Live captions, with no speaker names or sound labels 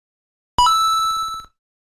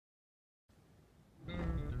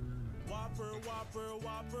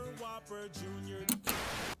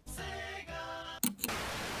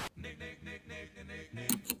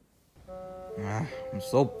I'm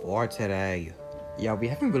so bored today. Yeah, we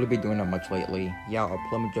haven't really been doing that much lately. Yeah, our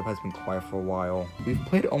plumbing job has been quiet for a while. We've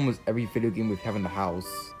played almost every video game we have in the house.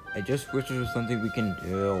 I just wish there was something we can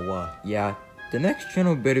do. Yeah, the next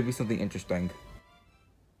channel better be something interesting.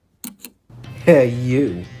 Hey,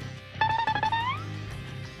 you.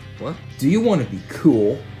 What? Do you want to be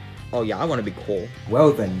cool? Oh yeah, I want to be cool.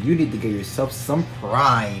 Well then, you need to get yourself some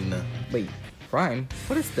Prime. Wait, Prime?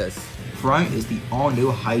 What is this? Prime is the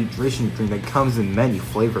all-new hydration drink that comes in many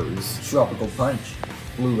flavors. Tropical Punch,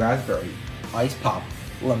 Blue Raspberry, Ice Pop,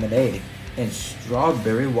 Lemonade, and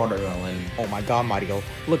Strawberry Watermelon. Oh my god, Mario,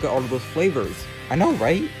 look at all of those flavors. I know,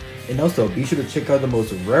 right? And also, be sure to check out the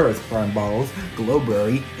most rarest Prime bottles,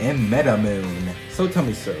 Glowberry and Meta Moon. So tell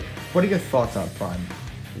me, sir, what are your thoughts on Prime?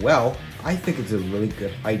 Well, I think it's a really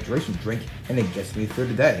good hydration drink and it gets me through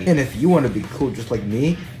the day. And if you want to be cool just like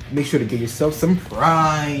me, make sure to get yourself some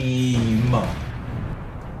Prime.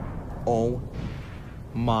 Oh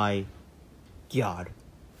my god.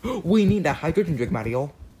 We need that hydration drink,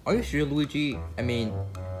 Mario. Are you sure, Luigi? I mean,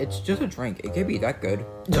 it's just a drink. It can't be that good.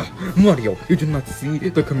 Mario, you did not see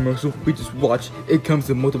the commercial we just watched. It comes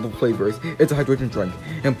in multiple flavors. It's a hydration drink.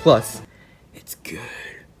 And plus, it's good.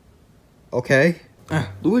 Okay?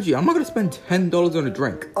 Luigi, I'm not gonna spend $10 on a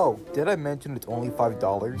drink. Oh, did I mention it's only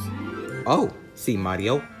 $5? Oh, see,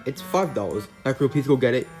 Mario, it's $5. Now, can you please go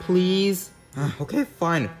get it, please? Okay,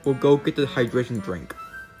 fine. We'll go get the hydration drink.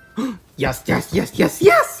 Yes, yes, yes, yes,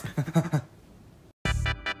 yes!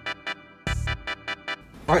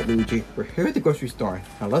 Alright, Luigi, we're here at the grocery store.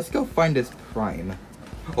 Now let's go find this Prime.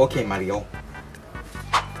 Okay, Mario.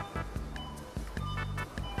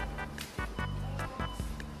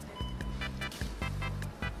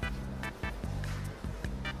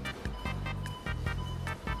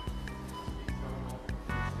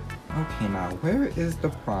 Okay, now, where is the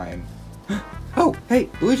Prime? Oh, hey,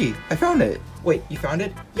 Luigi, I found it! Wait, you found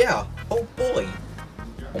it? Yeah! Oh boy!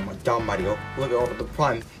 Oh my god, Mario, look at all of the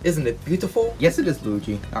Prime. Isn't it beautiful? Yes, it is,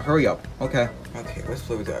 Luigi. Now hurry up. Okay. Okay, what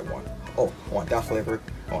flavor do I want? Oh, I want that flavor.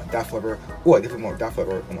 I want that flavor. Oh, I definitely want that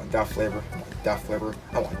flavor. I want that flavor. I want that flavor.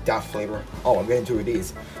 I want that flavor. Oh, I'm getting two of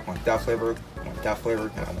these. I want that flavor. I want that flavor.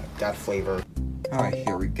 And I want that flavor. Alright,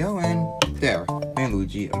 here we go, and there. Man,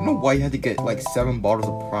 Luigi, I don't know why you had to get like 7 bottles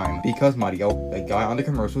of Prime. Because, Mario, the guy on the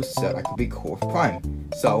commercial said I could be cool with Prime.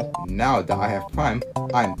 So, now that I have Prime,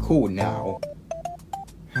 I'm cool now.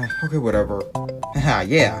 Okay, whatever.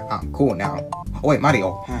 Yeah, I'm cool now. Oh wait,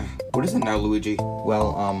 Mario. What is it now, Luigi?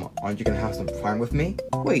 Well, aren't you gonna have some Prime with me?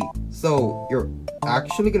 Wait, so you're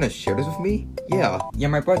actually gonna share this with me? Yeah,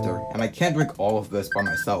 my brother, and I can't drink all of this by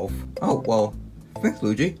myself. Oh, well, thanks,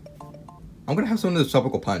 Luigi. I'm gonna have some of this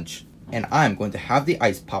Tropical Punch, and I'm going to have the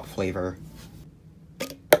Ice Pop flavor.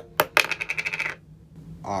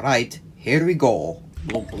 Alright, here we go.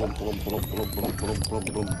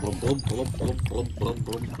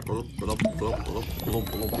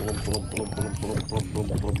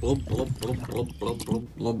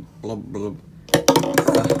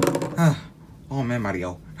 Oh man,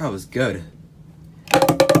 Mario, that was good.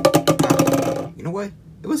 You know what?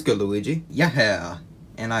 It was good, Luigi. Yeah.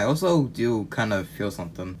 And I also do kind of feel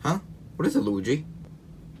something. Huh? What is it, Luigi?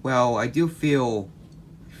 Well, I do feel...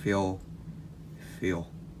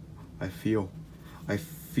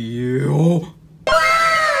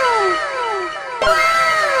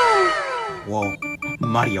 Whoa,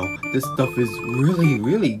 Mario, this stuff is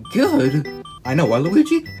really good. I know, what,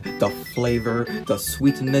 Luigi? The flavor, the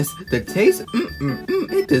sweetness, the taste,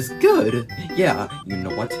 it is good. Yeah, you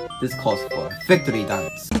know what? This calls for a victory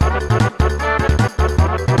dance.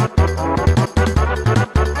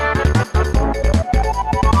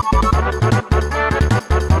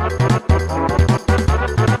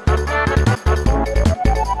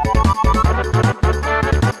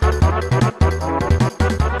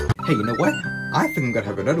 Hey, you know what? I think I'm gonna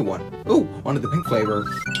have another one. Ooh, one of the pink flavor.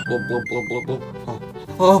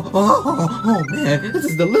 Oh man, this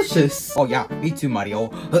is delicious. Oh yeah, me too, Mario.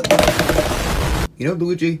 You know,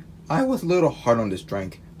 Luigi, I was a little hard on this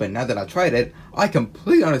drink, but now that I tried it, I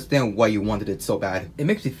completely understand why you wanted it so bad. It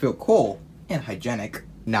makes me feel cool and hygienic.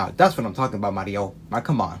 Now, that's what I'm talking about, Mario. Now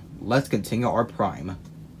come on, let's continue our Prime.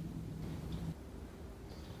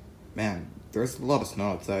 Man, there's a lot of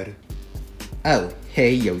snow outside. Oh,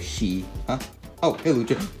 hey Yoshi. Huh? Oh, hey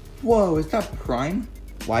Luigi. Whoa, is that Prime?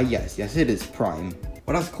 Why, yes, it is Prime.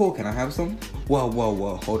 Well, that's cool, can I have some? Whoa,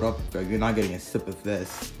 hold up. You're not getting a sip of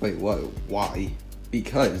this. Wait, what? Why?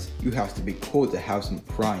 Because you have to be cool to have some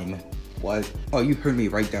Prime. What? Oh, you heard me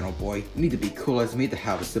right, Dino boy. You need to be cool as me to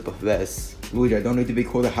have a sip of this. Luigi, I don't need to be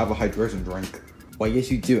cool to have a hydration drink. Why,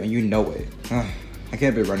 yes you do, and you know it. I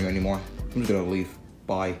can't be running anymore. I'm just gonna leave.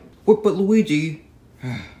 Bye. What, but Luigi?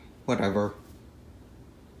 Whatever.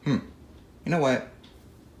 You know what?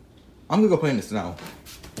 I'm gonna go play in the snow.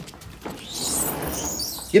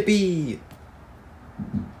 Yippee!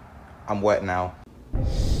 I'm wet now.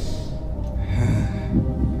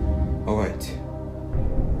 Alright.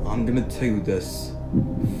 I'm gonna tell you this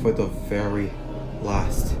for the very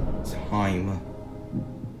last time.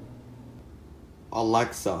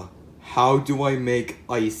 Alexa, how do I make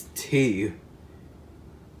iced tea?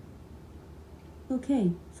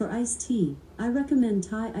 Okay, for iced tea, I recommend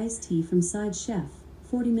Thai iced tea from Side Chef.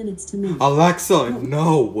 40 minutes to make. Alexa,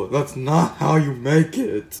 no! That's not how you make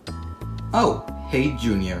it! Oh, hey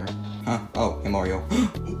Junior. Huh? Oh, hey Mario.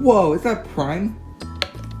 Whoa, is that Prime?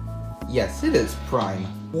 Yes, it is Prime.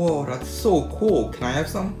 Whoa, that's so cool. Can I have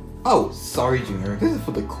some? Oh, sorry Junior. This is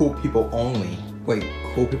for the cool people only. Wait,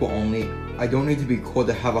 cool people only? I don't need to be cool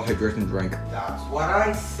to have a hydration drink. That's what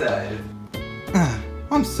I said.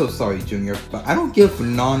 I'm so sorry, Junior, but I don't give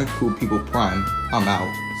non-cool people Prime. I'm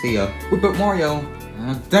out. See ya. Wait, but Mario.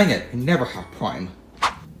 Dang it, I never have Prime.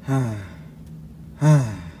 Huh?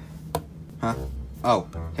 Oh,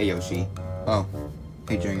 hey Yoshi. Oh,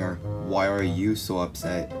 hey Junior. Why are you so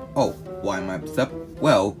upset? Oh, why am I upset?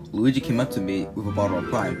 Well, Luigi came up to me with a bottle of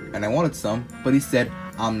Prime, and I wanted some, but he said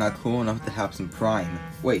I'm not cool enough to have some Prime.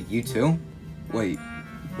 Wait, you too? Wait,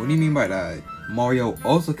 what do you mean by that? Mario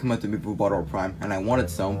also came up to me with a bottle of Prime, and I wanted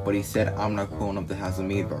some, but he said I'm not cool enough to have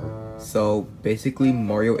some either. So, basically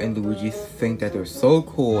Mario and Luigi think that they're so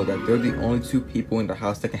cool that they're the only two people in the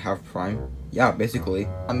house that can have Prime. Yeah, basically.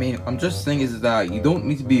 I mean, I'm just saying is that you don't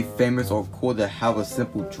need to be famous or cool to have a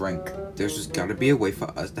simple drink. There's just gotta be a way for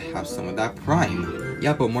us to have some of that Prime.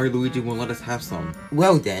 Yeah, but Mario Luigi won't let us have some.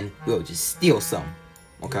 Well then, we'll just steal some.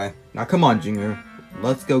 Okay? Now come on, Junior.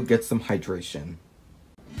 Let's go get some hydration.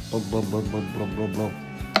 Oh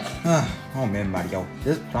man, Mario,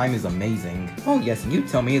 this Prime is amazing. Oh yes, and you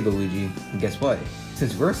tell me, Luigi. And guess what?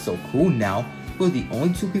 Since we're so cool now, we're the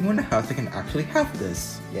only two people in the house that can actually have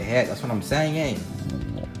this. Yeah, that's what I'm saying, eh?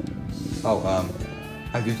 Oh, I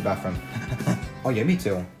have to use the bathroom. Oh yeah, me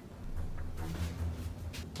too.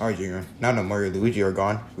 Alright, Junior. Now that Mario and Luigi are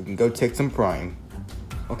gone, we can go take some Prime.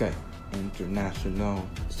 Okay. International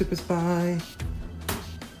Super Spy.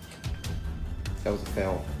 That was a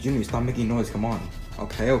fail. Junior, stop making noise, come on.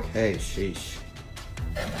 Okay, sheesh.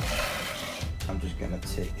 I'm just gonna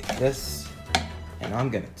take this, and I'm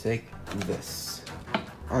gonna take this.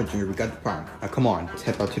 Alright, Junior, we got the Prime. Now come on, let's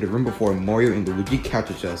head out to the room before Mario and Luigi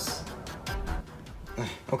catches us.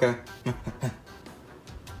 Okay.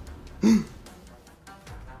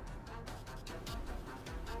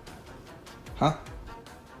 Huh?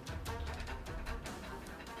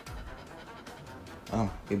 Oh,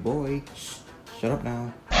 hey boy. Shh. Shut up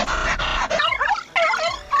now.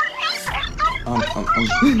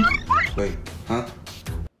 Wait, huh?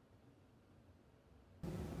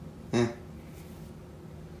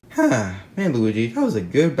 Man, Luigi, that was a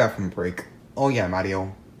good bathroom break. Oh yeah,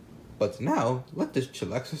 Mario. But now, let this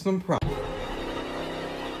chillax for some Prime.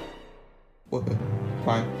 What the?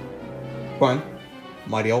 Prime?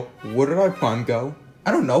 Mario, where did our Prime go? I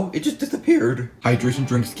don't know, it just disappeared. Hydration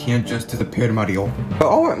drinks can't just disappear, Mario.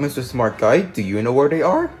 Alright, Mr. Smart Guy, do you know where they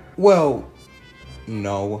are? Well,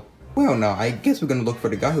 no. Well, now, I guess we're gonna look for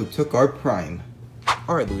the guy who took our Prime.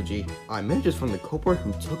 Alright, Luigi, I messages from the culprit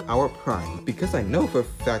who took our Prime, because I know for a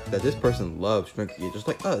fact that this person loves drinking it just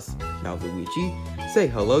like us. Now, Luigi, say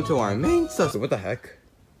hello to our main suspect. What the heck?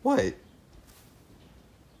 What?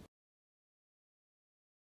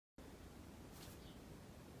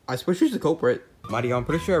 I swear she's the culprit. Mario, I'm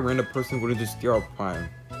pretty sure a random person wouldn't just steal our Prime.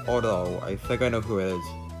 Although, I think I know who it is.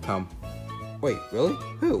 Come. Wait, really?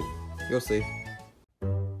 Who? You'll see.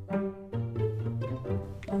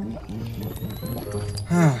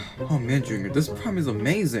 Oh man, Junior, this Prime is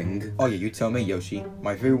amazing. Oh yeah, you tell me, Yoshi.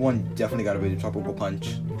 My favorite one definitely gotta be the Tropical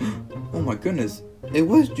Punch. Oh my goodness, it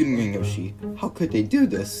was Junior and Yoshi. How could they do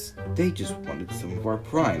this? They just wanted some of our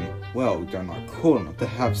Prime. Well, they're not cool enough to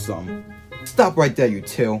have some. Stop right there, you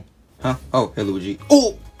two. Huh? Oh, hey Luigi.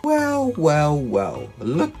 Oh! Well.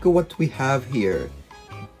 Look at what we have here.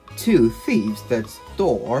 Two thieves that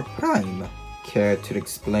stole our Prime. Care to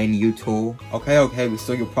explain, you two? Okay, we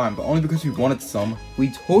stole your Prime, but only because we wanted some.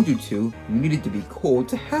 We told you to. You needed to be cool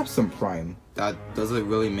to have some Prime. That doesn't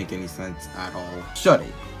really make any sense at all. Shut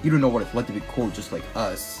it. You don't know what it's like to be cool just like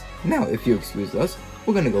us. Now, if you excuse us,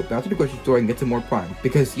 we're gonna go back to the grocery store and get some more Prime,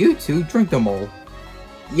 because you two drank them all.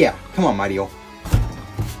 Yeah, come on, Mario.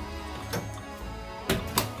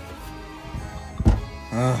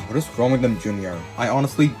 What is wrong with them, Junior? I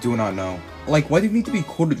honestly do not know. Like, why do you need to be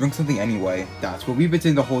cool to drink something anyway? That's what we've been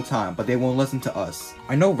saying the whole time, but they won't listen to us.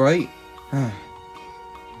 I know, right? You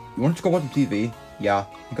want to go watch some TV? Yeah.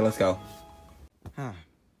 Okay, let's go.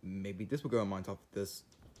 Maybe this will go on my top of this.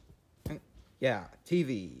 Yeah,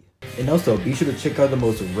 TV. And also, be sure to check out the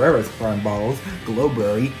most rarest prime bottles,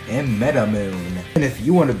 Glowberry and Meta Moon. And if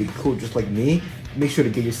you want to be cool just like me, make sure to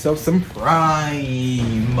get yourself some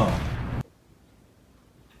prime.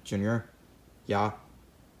 Junior? Yeah?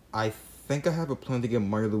 I think I have a plan to get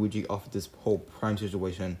Mario Luigi off of this whole prime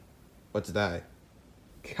situation. What's that?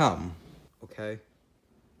 Come. Okay?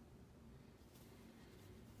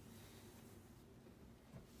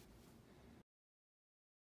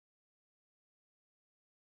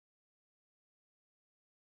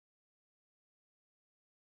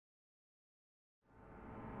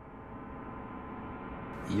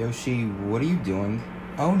 Yoshi, what are you doing?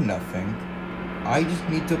 Oh, nothing. I just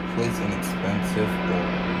need to place an expensive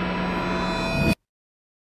order.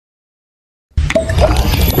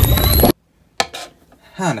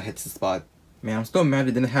 That hits the spot. Man, I'm still mad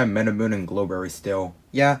I didn't have Meta Moon and Glowberry still.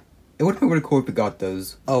 Yeah, it would've been really cool if we got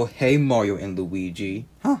those. Oh, hey Mario and Luigi.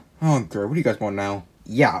 Huh? Oh, girl, what do you guys want now?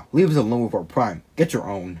 Yeah, leave us alone with our prime. Get your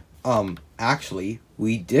own. Actually,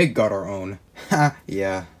 we did got our own. Ha,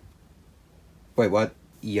 yeah. Wait, what?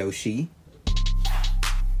 Yoshi?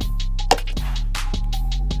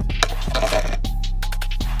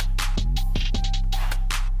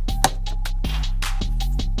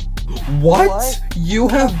 What? You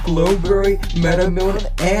have Glowberry, Meta Moon,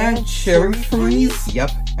 and Cherry Freeze?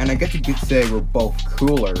 Yep, and I guess you could say we're both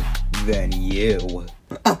cooler than you.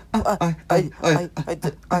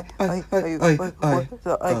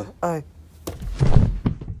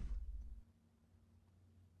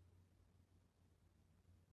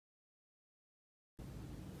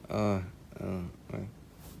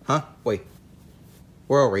 Huh? Wait.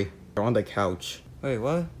 Where are we? We're on the couch. Wait,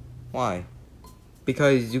 what? Why?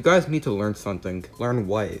 Because you guys need to learn something. Learn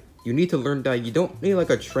what? You need to learn that you don't need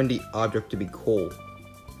like a trendy object to be cool.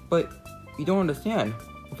 But you don't understand.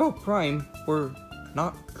 Without Prime, we're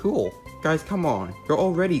not cool. Guys, come on. You're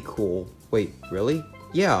already cool. Wait, really?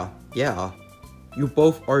 Yeah. You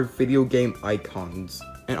both are video game icons.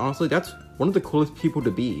 And honestly, that's one of the coolest people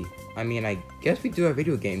to be. I mean, I guess we do have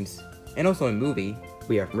video games. And also a movie.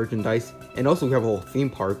 We have merchandise. And also we have a whole theme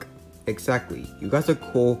park. Exactly. You guys are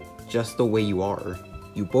cool just the way you are.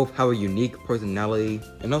 You both have a unique personality.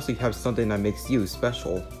 And also you have something that makes you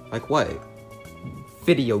special. Like what?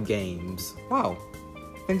 Video games. Wow.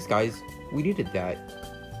 Thanks guys. We needed that.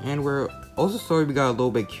 And we're also sorry we got a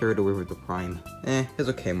little bit carried away with the Prime. It's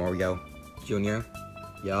okay, Mario. Junior?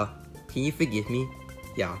 Yeah? Can you forgive me?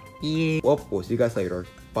 Yeah. Well, we'll see you guys later.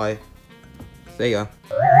 Bye. See ya.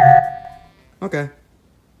 Okay.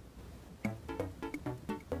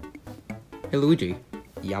 Hey Luigi.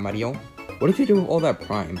 Yeah, Mario? What did you do with all that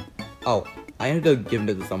Prime? Oh, I ended up giving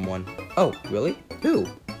it to someone. Oh, really? Who?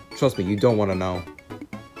 Trust me, you don't want to know.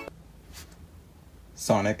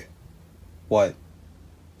 Sonic. What?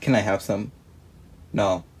 Can I have some?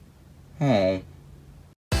 No. Oh.